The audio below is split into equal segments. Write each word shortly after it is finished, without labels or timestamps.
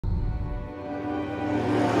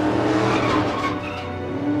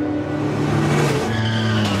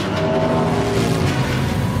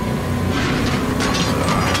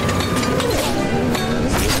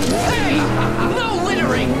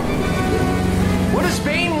does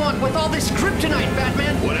Bane want with all this kryptonite,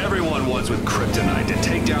 Batman? What everyone wants with kryptonite, to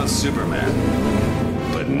take down Superman.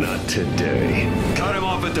 But not today. Cut him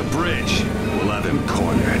off at the bridge. We'll have him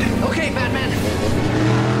cornered. Okay, Batman.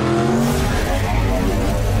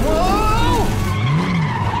 Whoa!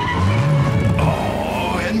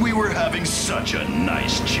 Oh, and we were having such a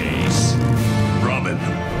nice chase. Robin.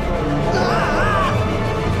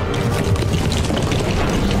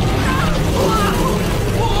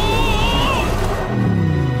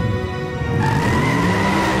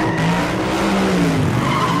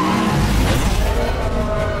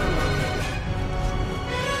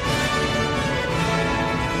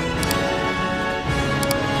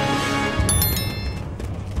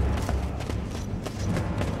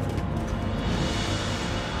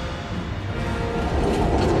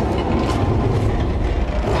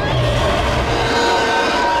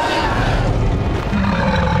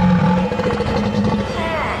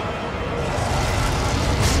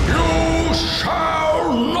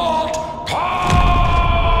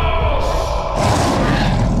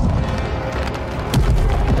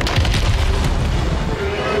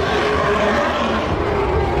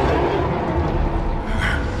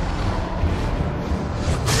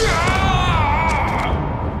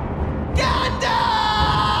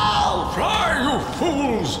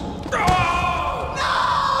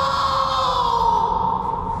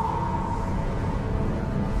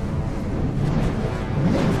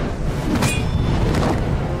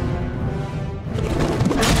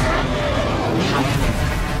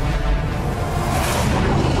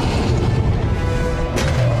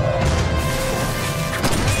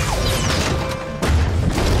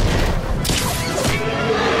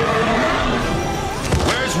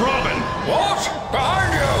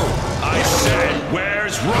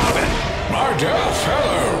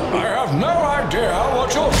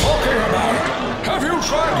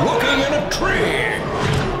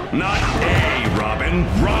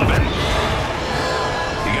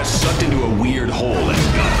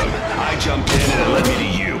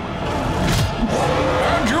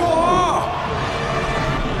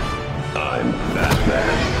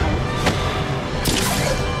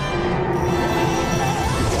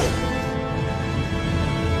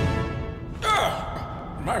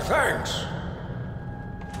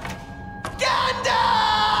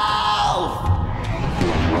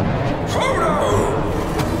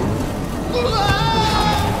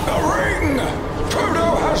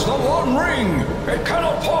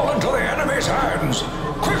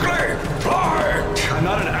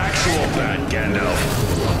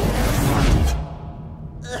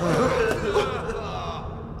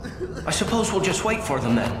 I suppose we'll just wait for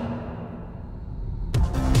them then.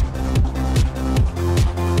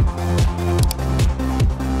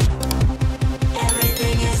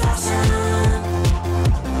 Everything is awesome.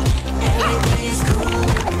 Everything is cool.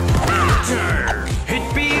 It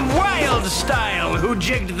be Wild Style who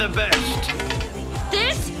jigged the best.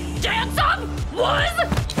 This dance-off was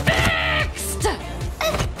fixed! I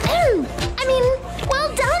mean, well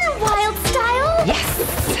done, Wild Style.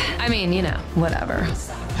 Yes! I mean, you know, whatever.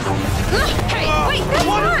 Hey, wait, that's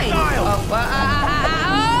mine!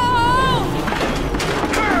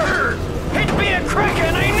 It be a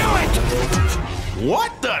kraken, I knew it!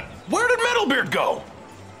 What the? Where did Metalbeard go?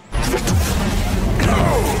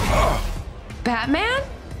 Batman?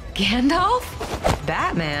 Gandalf?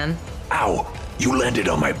 Batman? Ow! You landed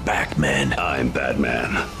on my back, man. I'm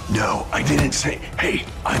Batman. No, I didn't say, hey,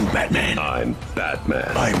 I'm Batman. I'm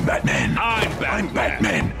Batman. I'm Batman. I'm Batman. I'm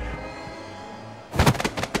Batman.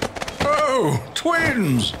 Oh,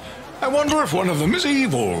 twins! I wonder if one of them is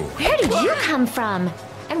evil. Where did you come from?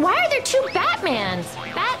 And why are there two Batmans?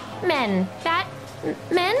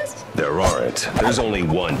 Batmen's? There aren't. There's only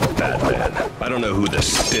one Batman. I don't know who the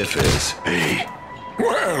stiff is. Hey.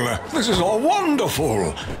 Well, this is all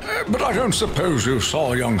wonderful. But I don't suppose you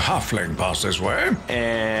saw a young halfling pass this way.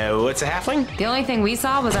 What's a halfling? The only thing we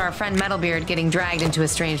saw was our friend Metalbeard getting dragged into a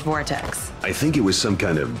strange vortex. I think it was some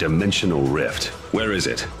kind of dimensional rift. Where is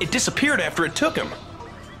it? It disappeared after it took him.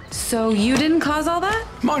 So you didn't cause all that?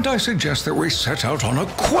 Might I suggest that we set out on a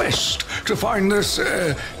quest to find this,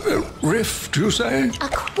 rift, you say? A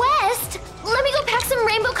quest? Let me go pack some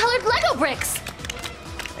rainbow-colored Lego bricks.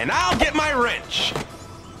 And I'll get my wrench.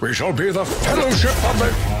 We shall be the Fellowship of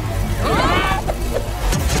the...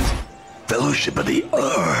 Fellowship of the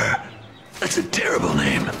That's a terrible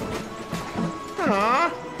name. Huh?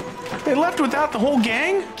 They left without the whole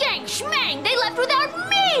gang? Gang schmang, they left without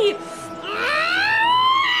me!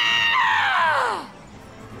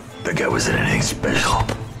 That guy wasn't anything special.